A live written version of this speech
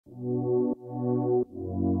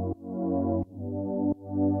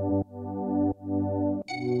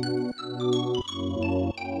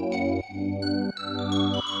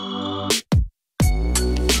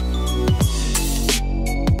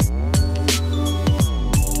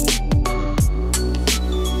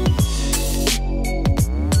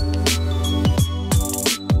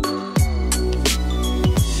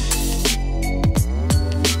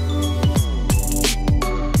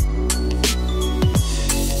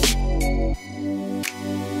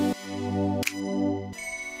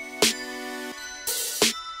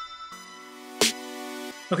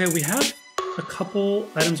Okay, we have a couple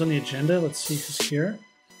items on the agenda. Let's see who's here.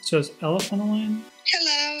 So is Elif on the line?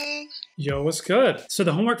 Hello. Yo, what's good? So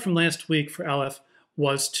the homework from last week for Elif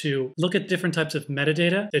was to look at different types of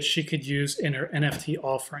metadata that she could use in her NFT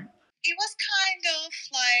offering. It was kind of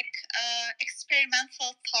like an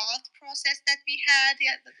experimental thought process that we had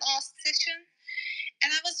at the last session.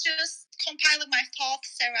 And I was just compiling my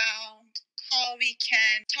thoughts around how we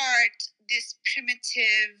can start this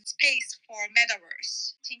primitive space for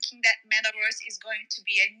metaverse, thinking that metaverse is going to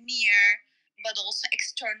be a near but also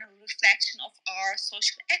external reflection of our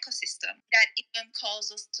social ecosystem that even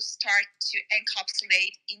causes us to start to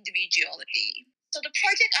encapsulate individuality. So the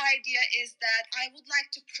project idea is that I would like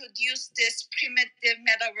to produce this primitive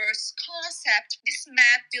metaverse concept. This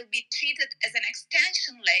map will be treated as an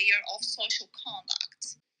extension layer of social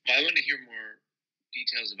conduct. I want to hear more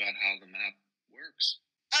details about how the map works.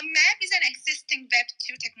 A map is an existing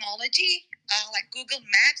Web2 technology. Like Google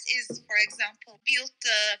Maps is, for example, built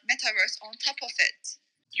the metaverse on top of it.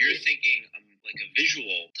 You're thinking like a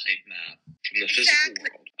visual type map from the physical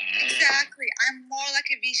world. Exactly. I'm more like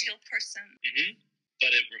a visual person. Mm-hmm.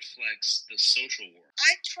 But it reflects the social world.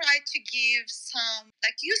 I try to give some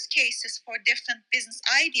use cases for different business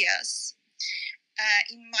ideas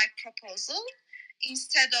in my proposal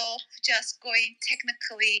instead of just going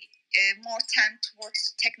technically more tend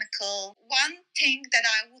towards technical. One thing that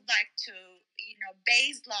I would like to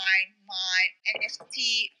baseline my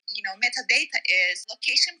NFT metadata is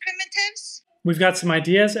location primitives. We've got some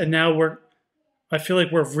ideas, and now I feel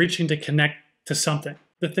like we're reaching to connect to something.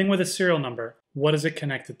 The thing with a serial number, what is it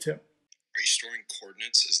connected to? Are you storing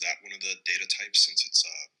coordinates? Is that one of the data types since it's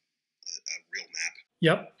a real map?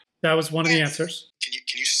 Yep, that was one of the answers.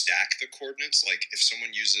 Can you stack the coordinates? Like if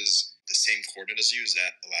someone uses the same coordinate as you, is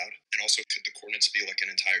that allowed? And also, could the coordinates be like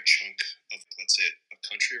an entire chunk of, let's say, a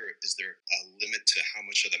country, or is there a limit to how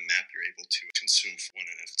much of the map you're able to consume for one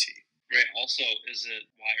NFT? Right. Also,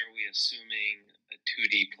 why are we assuming a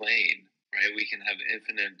 2D plane? Right. We can have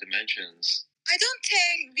infinite dimensions. I don't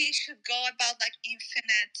think we should go about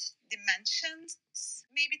infinite dimensions.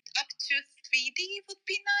 Maybe up to 3D would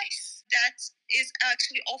be nice. That is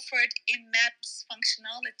actually offered in Maps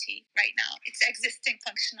functionality right now. It's existing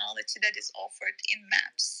functionality that is offered in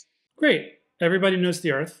Maps. Great. Everybody knows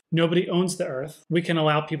the Earth. Nobody owns the Earth. We can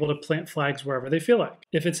allow people to plant flags wherever they feel like.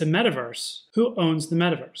 If it's a metaverse, who owns the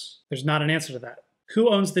metaverse? There's not an answer to that. Who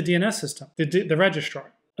owns the DNS system? The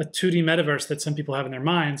registrar. A 2D metaverse that some people have in their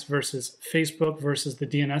minds versus Facebook versus the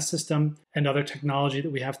DNS system and other technology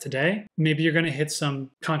that we have today, maybe you're going to hit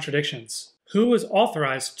some contradictions. Who is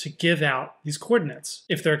authorized to give out these coordinates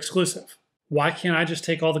if they're exclusive? Why can't I just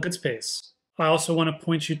take all the good space? I also want to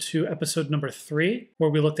point you to episode number 3, where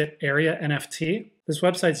we looked at Area NFT. This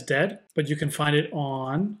website's dead, but you can find it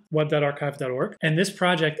on web.archive.org. And this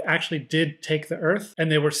project actually did take the Earth,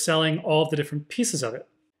 and they were selling all of the different pieces of it.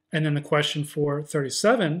 And then the question for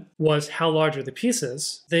 37 was, how large are the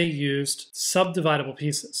pieces? They used subdividable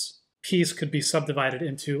pieces. Piece could be subdivided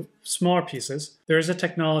into smaller pieces. There is a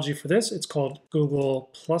technology for this. It's called Google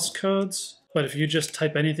Plus Codes. But if you just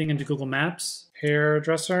type anything into Google Maps,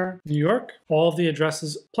 hairdresser, New York, all of the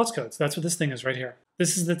addresses plus codes. That's what this thing is right here.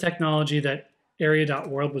 This is the technology that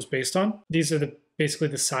area.world was based on. These are basically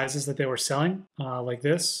the sizes that they were selling, like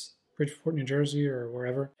this. Bridgeport, New Jersey, or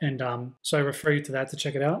wherever. And so I refer you to that to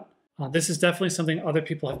check it out. This is definitely something other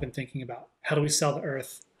people have been thinking about. How do we sell the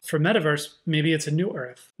Earth? For Metaverse, maybe it's a new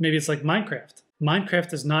Earth. Maybe it's like Minecraft.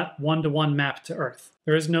 Minecraft is not one-to-one map to Earth.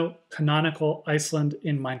 There is no canonical Iceland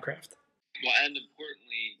in Minecraft. Well, and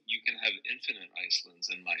importantly, you can have infinite Icelands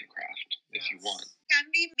in Minecraft if you want. Can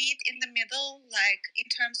we meet in the middle, in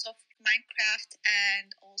terms of Minecraft and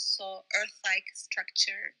also Earth-like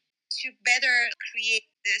structure, to better create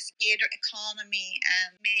this creator economy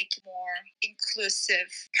and make more inclusive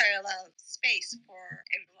parallel space for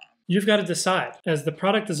everyone? You've got to decide. As the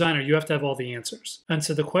product designer, you have to have all the answers. And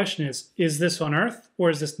so the question is this on Earth or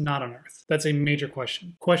is this not on Earth? That's a major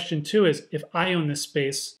question. Question 2 is, if I own this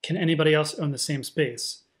space, can anybody else own the same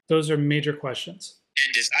space? Those are major questions.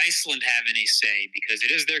 And does Iceland have any say? Because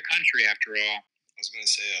it is their country after all. I was going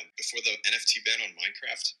to say, before the NFT ban on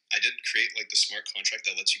Minecraft, I did create the smart contract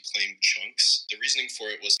that lets you claim chunks. The reasoning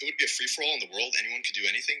for it was it would be a free-for-all in the world. Anyone could do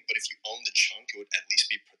anything, but if you own the chunk, it would at least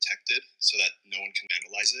be protected so that no one can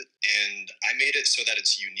vandalize it. And I made it so that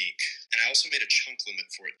it's unique. And I also made a chunk limit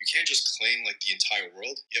for it. You can't just claim the entire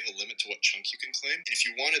world. You have a limit to what chunk you can claim. And if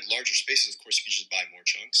you wanted larger spaces, of course, you could just buy more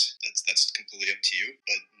chunks. That's completely up to you.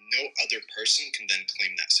 But no other person can then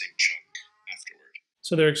claim that same chunk afterward.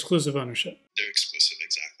 So they're exclusive ownership. They're exclusive,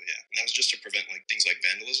 exactly, yeah. And that was just to prevent things like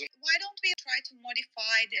vandalism. Why don't we try to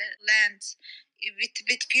modify the land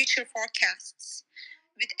with future forecasts,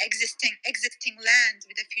 with existing land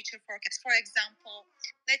with a future forecast. For example,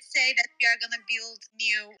 let's say that we are going to build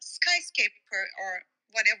new skyscraper or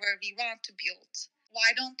whatever we want to build.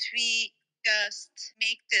 Why don't we just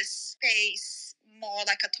make this space more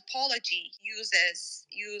like a topology, use as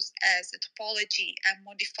a topology and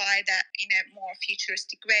modify that in a more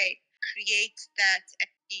futuristic way, create that at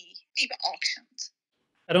the maybe auctions?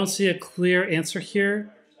 I don't see a clear answer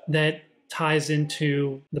here that ties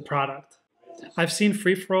into the product. I've seen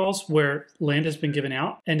free-for-alls where land has been given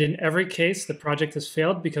out, and in every case, the project has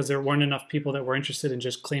failed because there weren't enough people that were interested in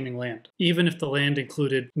just claiming land, even if the land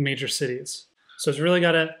included major cities. So it's really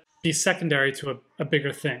got to be secondary to a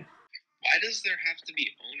bigger thing. Why does there have to be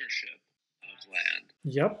ownership of land?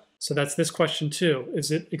 Yep. So that's this question too.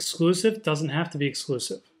 Is it exclusive? Doesn't have to be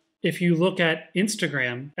exclusive. If you look at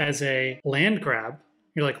Instagram as a land grab,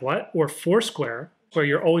 you're like, what? Or Foursquare, where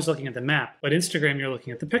you're always looking at the map, but Instagram, you're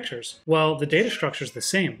looking at the pictures. Well, the data structure is the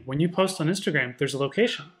same. When you post on Instagram, there's a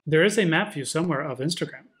location. There is a map view somewhere of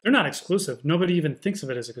Instagram. They're not exclusive. Nobody even thinks of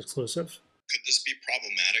it as exclusive. Could this be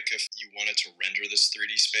problematic if you wanted to render this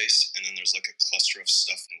 3D space and then there's like a cluster of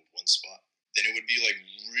stuff in one spot? Then it would be like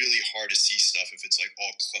really hard to see stuff if it's like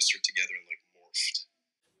all clustered together and like morphed.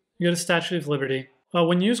 You go to Statue of Liberty.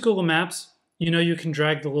 When you use Google Maps, you know you can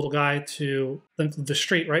drag the little guy to the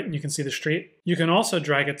street, right? And you can see the street. You can also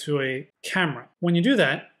drag it to a camera. When you do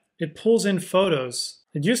that, it pulls in photos.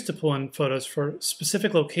 It used to pull in photos for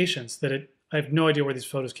specific locations that I have no idea where these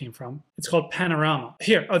photos came from. It's called Panorama.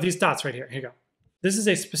 Here, these dots right here. Here you go. This is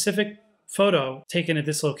a specific photo taken at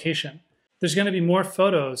this location. There's going to be more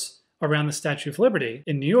photos around the Statue of Liberty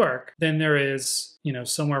in New York than there is,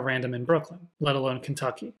 somewhere random in Brooklyn, let alone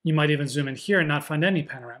Kentucky. You might even zoom in here and not find any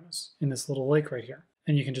panoramas in this little lake right here.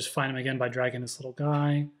 And you can just find them again by dragging this little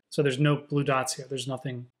guy. So there's no blue dots here. There's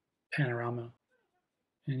nothing panorama.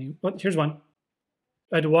 Here's one.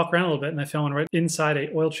 I had to walk around a little bit and I found one right inside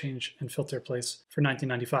a oil change and filter place for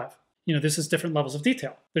 $19.95. This is different levels of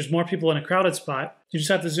detail. There's more people in a crowded spot. You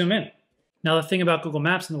just have to zoom in. Now, the thing about Google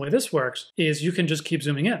Maps and the way this works is you can just keep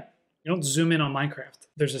zooming in. You don't zoom in on Minecraft.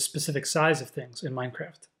 There's a specific size of things in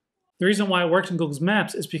Minecraft. The reason why it works in Google's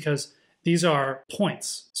Maps is because these are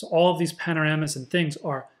points. So all of these panoramas and things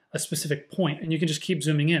are a specific point, and you can just keep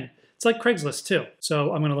zooming in. It's like Craigslist too.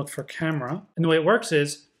 So I'm going to look for camera. And the way it works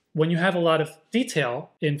is when you have a lot of detail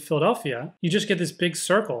in Philadelphia, you just get this big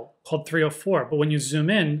circle called 304. But when you zoom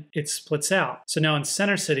in, it splits out. So now in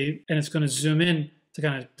Center City, and it's going to zoom in to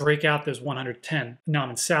kind of break out those 110. Now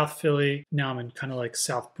I'm in South Philly. Now I'm in kind of like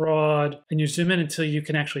South Broad. And you zoom in until you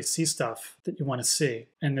can actually see stuff that you want to see.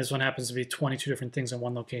 And this one happens to be 22 different things in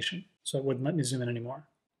one location. So it wouldn't let me zoom in anymore.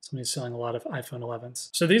 Somebody's selling a lot of iPhone 11s.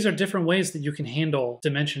 So these are different ways that you can handle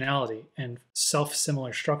dimensionality and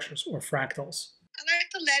self-similar structures or fractals. I like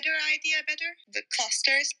the ladder idea better, the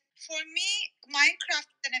clusters. For me, Minecraft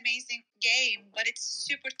is an amazing game, but it's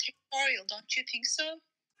super tutorial, don't you think so?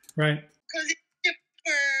 Right. Because it's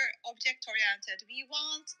super object-oriented. We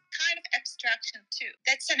want kind of abstraction too.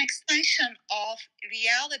 That's an extension of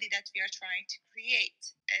reality that we are trying to create.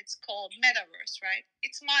 It's called metaverse, right?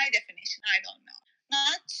 It's my definition. I don't know.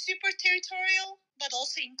 Not super territorial, but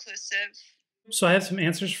also inclusive. So I have some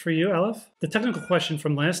answers for you, Elif. The technical question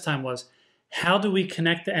from last time was, how do we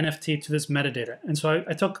connect the NFT to this metadata? And so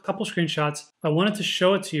I took a couple screenshots. I wanted to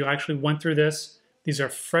show it to you. I actually went through this. These are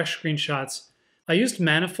fresh screenshots. I used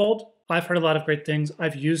Manifold. I've heard a lot of great things.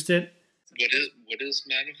 I've used it. What is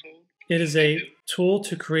Manifold? It is a tool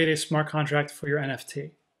to create a smart contract for your NFT.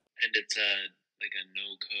 And it's like a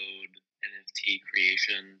no-code NFT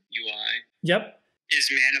creation UI? Yep. Is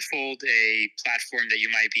Manifold a platform that you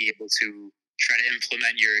might be able to try to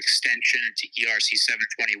implement your extension to ERC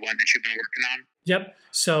 721 that you've been working on? Yep.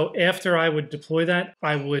 So after I would deploy that,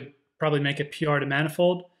 I would probably make a PR to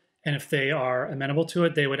Manifold. And if they are amenable to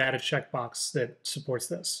it, they would add a checkbox that supports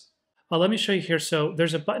this. Let me show you here. So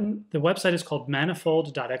there's a button. The website is called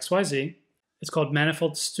manifold.xyz. It's called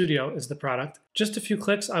Manifold Studio is the product. Just a few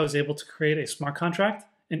clicks, I was able to create a smart contract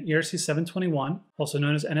in ERC 721, also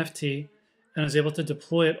known as NFT, and I was able to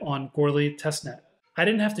deploy it on Goerli testnet. I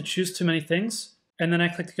didn't have to choose too many things, and then I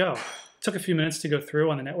clicked go. It took a few minutes to go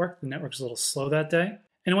through on the network. The network's a little slow that day,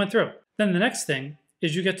 and it went through. Then the next thing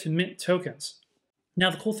is you get to mint tokens. Now,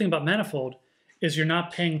 the cool thing about Manifold is you're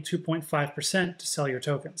not paying 2.5% to sell your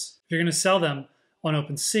tokens. If you're going to sell them on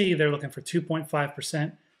OpenSea, they're looking for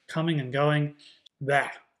 2.5% coming and going. Bah.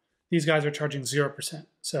 These guys are charging 0%,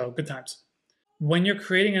 so good times. When you're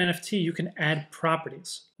creating an NFT, you can add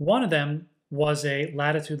properties. One of them was a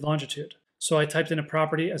latitude longitude. So I typed in a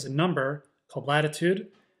property as a number called latitude.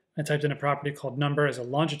 I typed in a property called number as a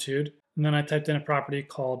longitude. And then I typed in a property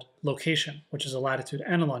called location, which is a latitude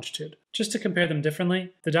and a longitude. Just to compare them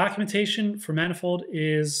differently, the documentation for Manifold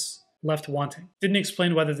is left wanting. Didn't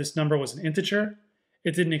explain whether this number was an integer.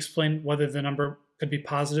 It didn't explain whether the number could be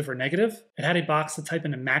positive or negative. It had a box to type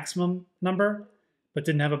in a maximum number, but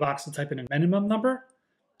didn't have a box to type in a minimum number.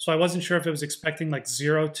 So I wasn't sure if it was expecting like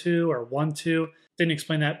 0, 2 or 1, 2. Didn't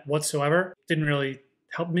explain that whatsoever. Didn't really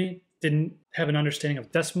help me. Didn't have an understanding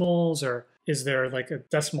of decimals, or is there like a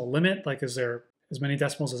decimal limit? Like, is there as many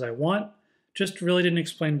decimals as I want? Just really didn't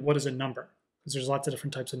explain what is a number, because there's lots of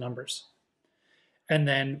different types of numbers. And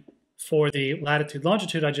then for the latitude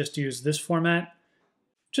longitude, I just use this format.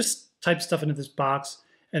 Just type stuff into this box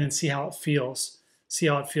and then see how it feels. See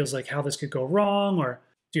how it feels, like how this could go wrong, or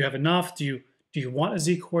do you have enough? Do you want a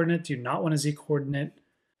z coordinate? Do you not want a z coordinate?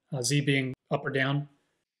 Z being up or down.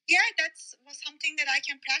 Yeah, that's something that I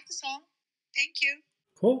can practice on. Thank you.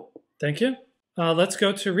 Cool. Thank you. Let's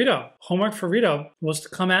go to Rito. Homework for Rito was to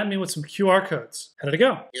come at me with some QR codes. How did it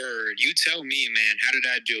go? Word. You tell me, man. How did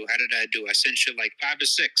I do? I sent you like 5 or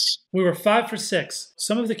 6. We were 5 for 6.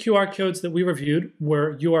 Some of the QR codes that we reviewed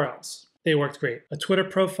were URLs. They worked great. A Twitter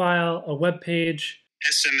profile, a web page.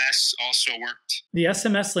 SMS also worked. The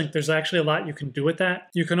SMS link, there's actually a lot you can do with that.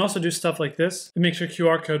 You can also do stuff like this. It makes your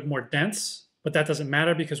QR code more dense, but that doesn't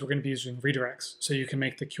matter because we're going to be using redirects. So you can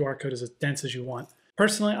make the QR code as dense as you want.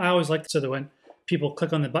 Personally, I always like so that when people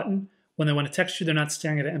click on the button, when they want to text you, they're not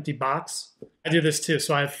staring at an empty box. I do this too.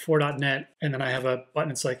 So I have 4.net, and then I have a button.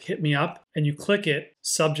 It's like, hit me up. And you click it,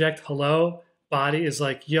 subject, hello. Body is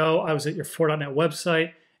like, yo, I was at your 4.net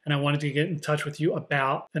website, and I wanted to get in touch with you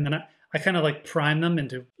about. And then I kind of like prime them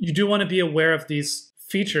into, you do want to be aware of these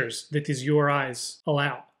features that these URIs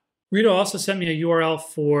allow. Rito also sent me a URL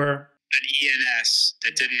for an ENS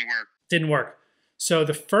that didn't work. Didn't work. So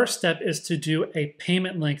the first step is to do a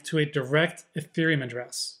payment link to a direct Ethereum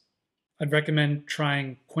address. I'd recommend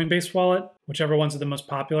trying Coinbase Wallet, whichever ones are the most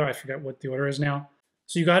popular. I forget what the order is now.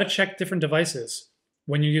 So you got to check different devices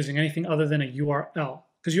when you're using anything other than a URL,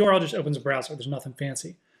 because URL just opens a browser. There's nothing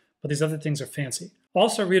fancy. But these other things are fancy.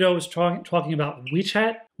 Also, Rito was talking about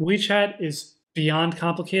WeChat. WeChat is beyond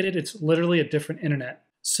complicated. It's literally a different internet.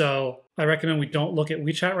 So I recommend we don't look at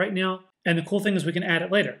WeChat right now. And the cool thing is we can add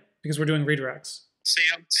it later because we're doing redirects. Say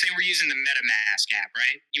we're using the MetaMask app,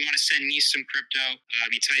 right? You want to send me some crypto.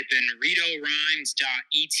 You type in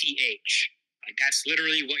ritorhymes.eth. Like that's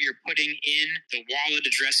literally what you're putting in the wallet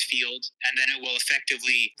address field, and then it will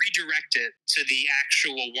effectively redirect it to the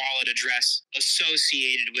actual wallet address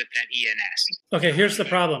associated with that ENS. Okay, here's the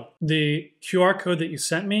problem. The QR code that you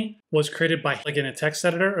sent me was created by like in a text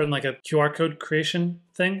editor or in like a QR code creation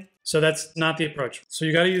thing. So that's not the approach. So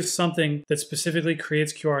you got to use something that specifically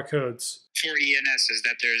creates QR codes. For ENSs,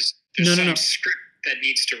 that there's no. script that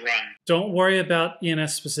needs to run. Don't worry about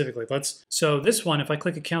ENS specifically. So this one, if I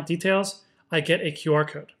click account details, I get a QR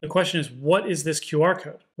code. The question is, what is this QR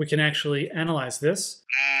code? We can actually analyze this.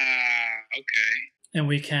 Okay. And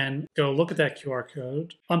we can go look at that QR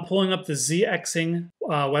code. I'm pulling up the ZXing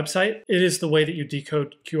website. It is the way that you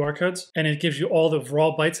decode QR codes, and it gives you all the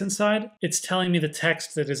raw bytes inside. It's telling me the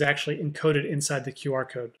text that is actually encoded inside the QR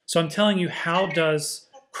code. So I'm telling you, how does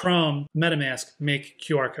Chrome MetaMask make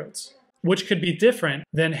QR codes? Which could be different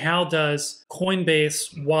than how does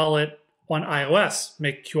Coinbase Wallet on iOS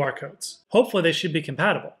make QR codes. Hopefully they should be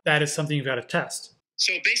compatible. That is something you've got to test.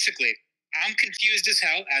 So basically, I'm confused as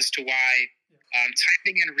hell as to why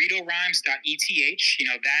typing in ritorhymes.eth,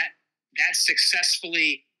 that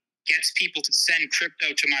successfully gets people to send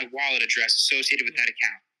crypto to my wallet address associated with that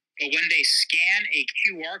account. But when they scan a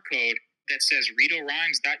QR code that says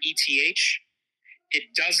ritorhymes.eth, it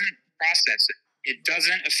doesn't process it. It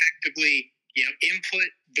doesn't effectively, input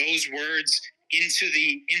those words into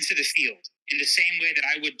the field in the same way that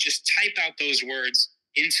I would just type out those words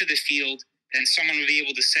into the field and someone would be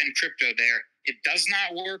able to send crypto there. It does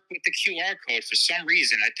not work with the QR code for some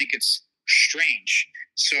reason. I think it's strange.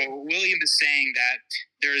 So William is saying that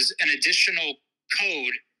there's an additional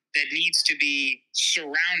code that needs to be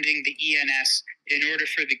surrounding the ENS in order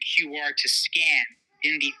for the QR to scan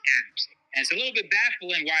in the apps. And it's a little bit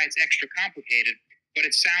baffling why it's extra complicated, but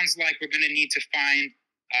it sounds like we're going to need to find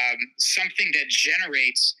something that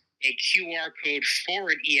generates a QR code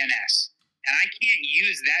for an ENS. And I can't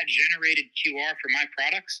use that generated QR for my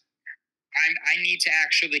products. I need to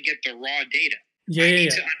actually get the raw data. I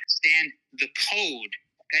need to understand the code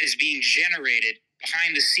that is being generated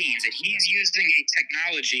behind the scenes. And he's using a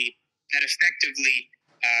technology that effectively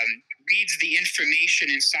reads the information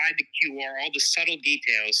inside the QR, all the subtle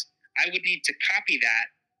details. I would need to copy that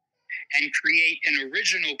and create an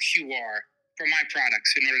original QR for my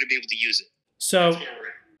products in order to be able to use it. So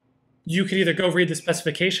you could either go read the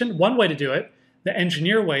specification. One way to do it, the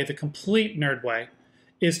engineer way, the complete nerd way,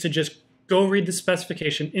 is to just go read the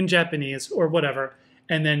specification in Japanese or whatever,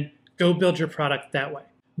 and then go build your product that way.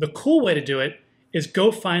 The cool way to do it is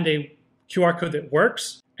go find a QR code that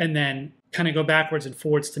works and then kind of go backwards and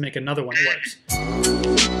forwards to make another one that works.